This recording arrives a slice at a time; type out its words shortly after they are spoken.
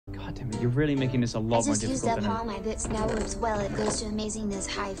God damn it, you're really making this a lot more I just used difficult up than all my bits now. Oops, well, it goes to amazing this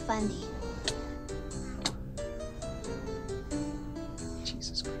high Fundy.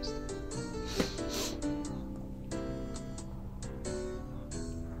 Jesus Christ.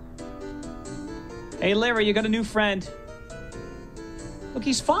 Hey, Larry, you got a new friend. Look,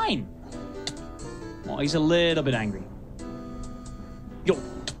 he's fine. Oh, he's a little bit angry. Yo.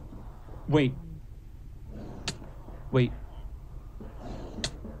 Wait. Wait.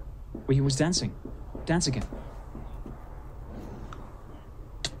 Wait, he was dancing. Dance again.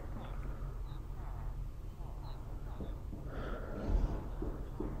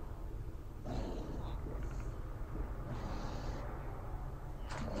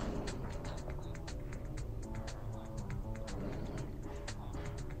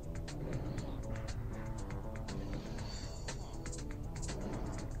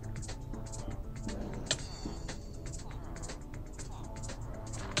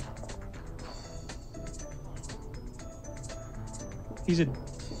 He's a...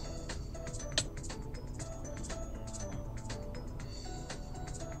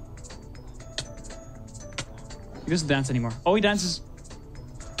 He doesn't dance anymore. Oh, he dances.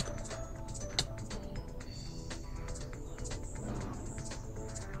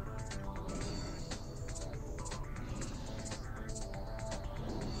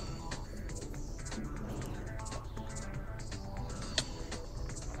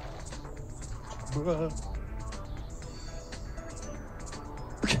 Bruh.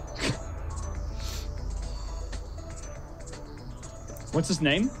 What's his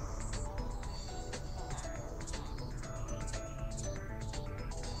name?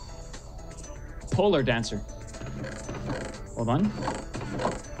 Polar dancer. Hold on.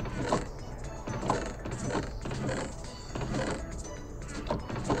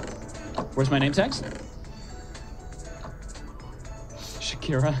 Where's my name tags?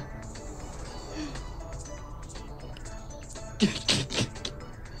 Shakira.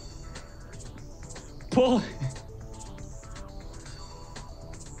 Pull.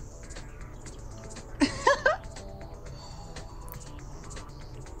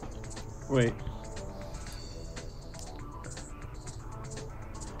 Wait.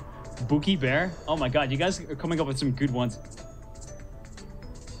 Bookie Bear? Oh my god, you guys are coming up with some good ones.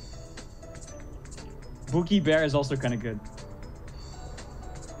 Bookie Bear is also kind of good.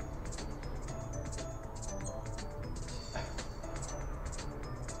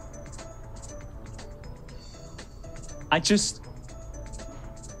 I just...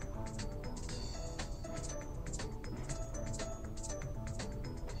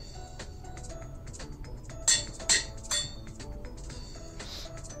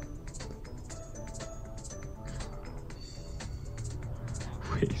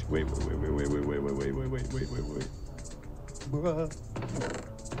 Wait.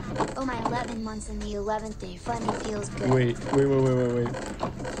 Oh, my 11 months in the 11th day. Fundy feels good. Wait.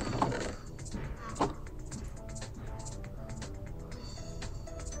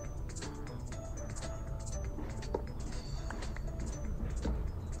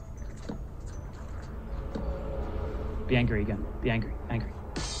 Be angry again. Be angry. Angry.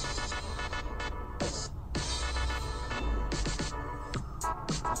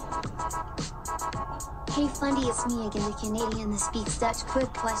 Hey Fundy, it's me again, the Canadian that speaks Dutch.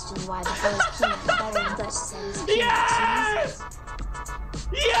 Quick question, why the hell is peanut butter in Dutch says peanut Yes!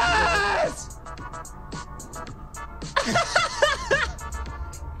 Yes!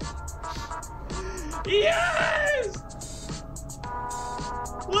 Yes!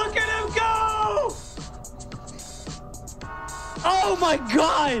 Look at him go! Oh my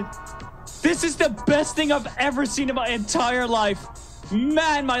god! This is the best thing I've ever seen in my entire life.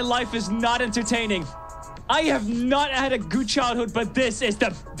 Man, my life is not entertaining. I have not had a good childhood, but this is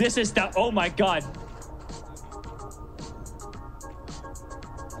the, oh my god.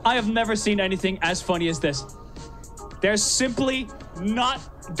 I have never seen anything as funny as this. There's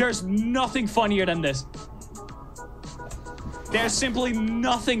nothing funnier than this. There's simply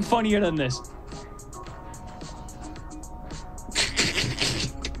nothing funnier than this.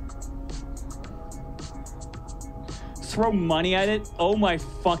 Throw money at it? Oh my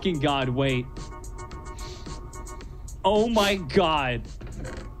fucking god, wait. Oh my god.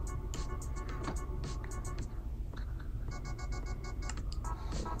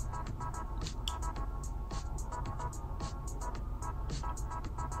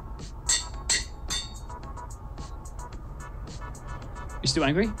 You still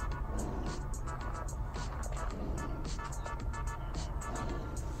angry?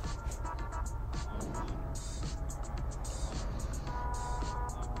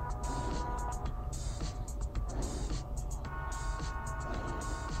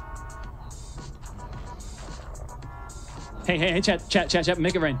 Hey, chat,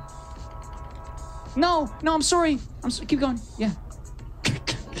 make it rain. No, I'm sorry. Keep going. Yeah.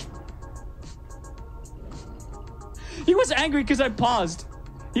 He was angry because I paused.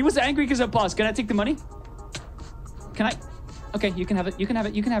 Can I take the money? Can I? Okay, you can have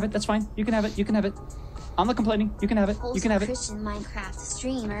it. That's fine. You can have it. I'm not complaining. You can have it. Christian Minecraft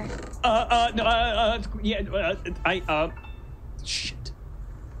streamer. No, shit.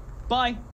 Bye.